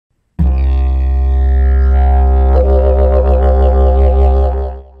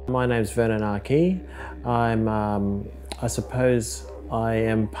my name's Vernon Arkey. I suppose I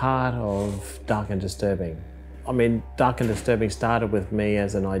am part of Dark and Disturbing. I mean, Dark and Disturbing started with me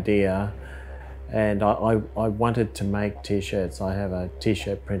as an idea, and I wanted to make t-shirts. I have a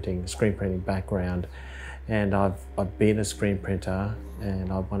t-shirt screen printing background, and I've been a screen printer,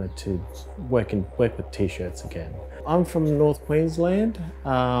 and I wanted to work with t-shirts again. I'm from North Queensland.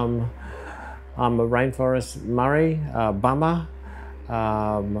 I'm a rainforest Murray, Bummer.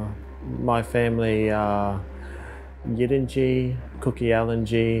 My family Meeanjin,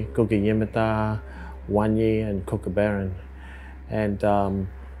 Kuki-Allenji, Kuki-Yimata, Wanyi and Kookaburra. And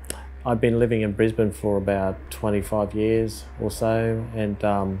I've been living in Brisbane for about 25 years or so, and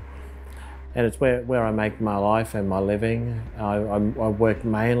it's where I make my life and my living. I work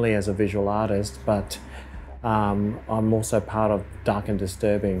mainly as a visual artist, but I'm also part of Dark and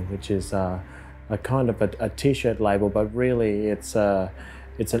Disturbing, which is a kind of a t-shirt label, but really it's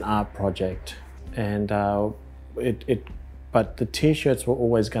an art project. And but the t-shirts were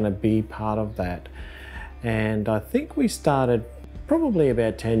always going to be part of that. And I think we started probably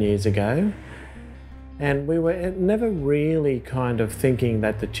about 10 years ago, and we were never really kind of thinking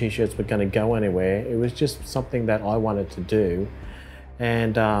that the t-shirts were going to go anywhere. It was just something that I wanted to do,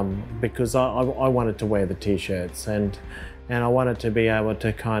 and because I wanted to wear the t-shirts, and I wanted to be able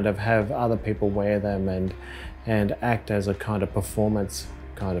to kind of have other people wear them and act as a kind of performance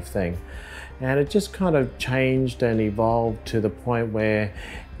kind of thing. And it just kind of changed and evolved to the point where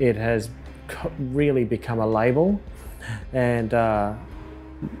it has really become a label, and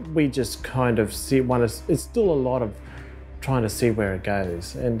we just kind of it's still a lot of trying to see where it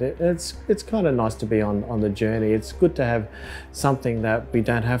goes, and it's kind of nice to be on the journey. It's good to have something that we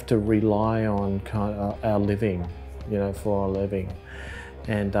don't have to rely on kind of our living, for our living,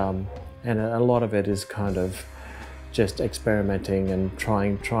 and a lot of it is kind of just experimenting and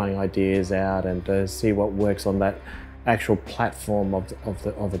trying ideas out and to see what works on that actual platform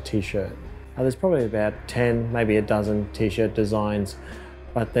of a t-shirt. There's probably about 10, maybe a dozen t-shirt designs,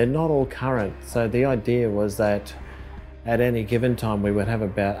 but they're not all current. So the idea was that at any given time we would have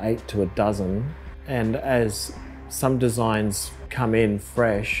about 8 to a dozen, and as some designs come in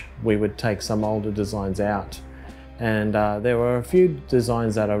fresh, we would take some older designs out. And there were a few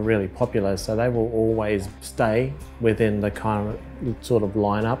designs that are really popular, so they will always stay within the current sort of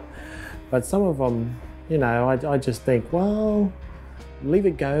lineup. But some of them, I just think, well, leave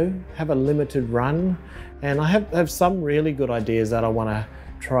it go, have a limited run. And I have some really good ideas that I want to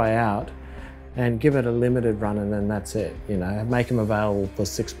try out and give it a limited run, and then that's it. Make them available for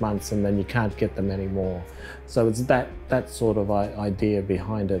 6 months, and then you can't get them anymore. So it's that sort of idea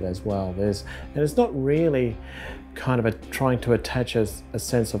behind it as well. And it's not really kind of trying to attach a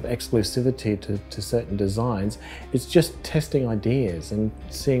sense of exclusivity to certain designs. It's just testing ideas and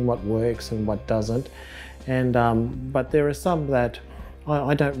seeing what works and what doesn't. And but there are some that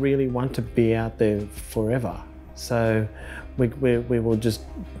I don't really want to be out there forever. So we will just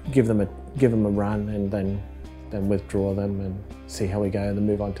give them a run, and then withdraw them and see how we go, and then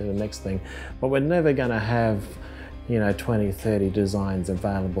move on to the next thing. But we're never going to have 20, 30 designs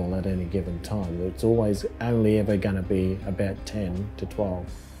available at any given time. It's always only ever going to be about 10 to 12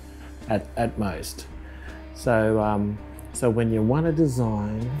 at most. So so when you want a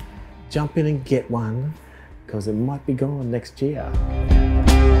design, jump in and get one, because it might be gone next year.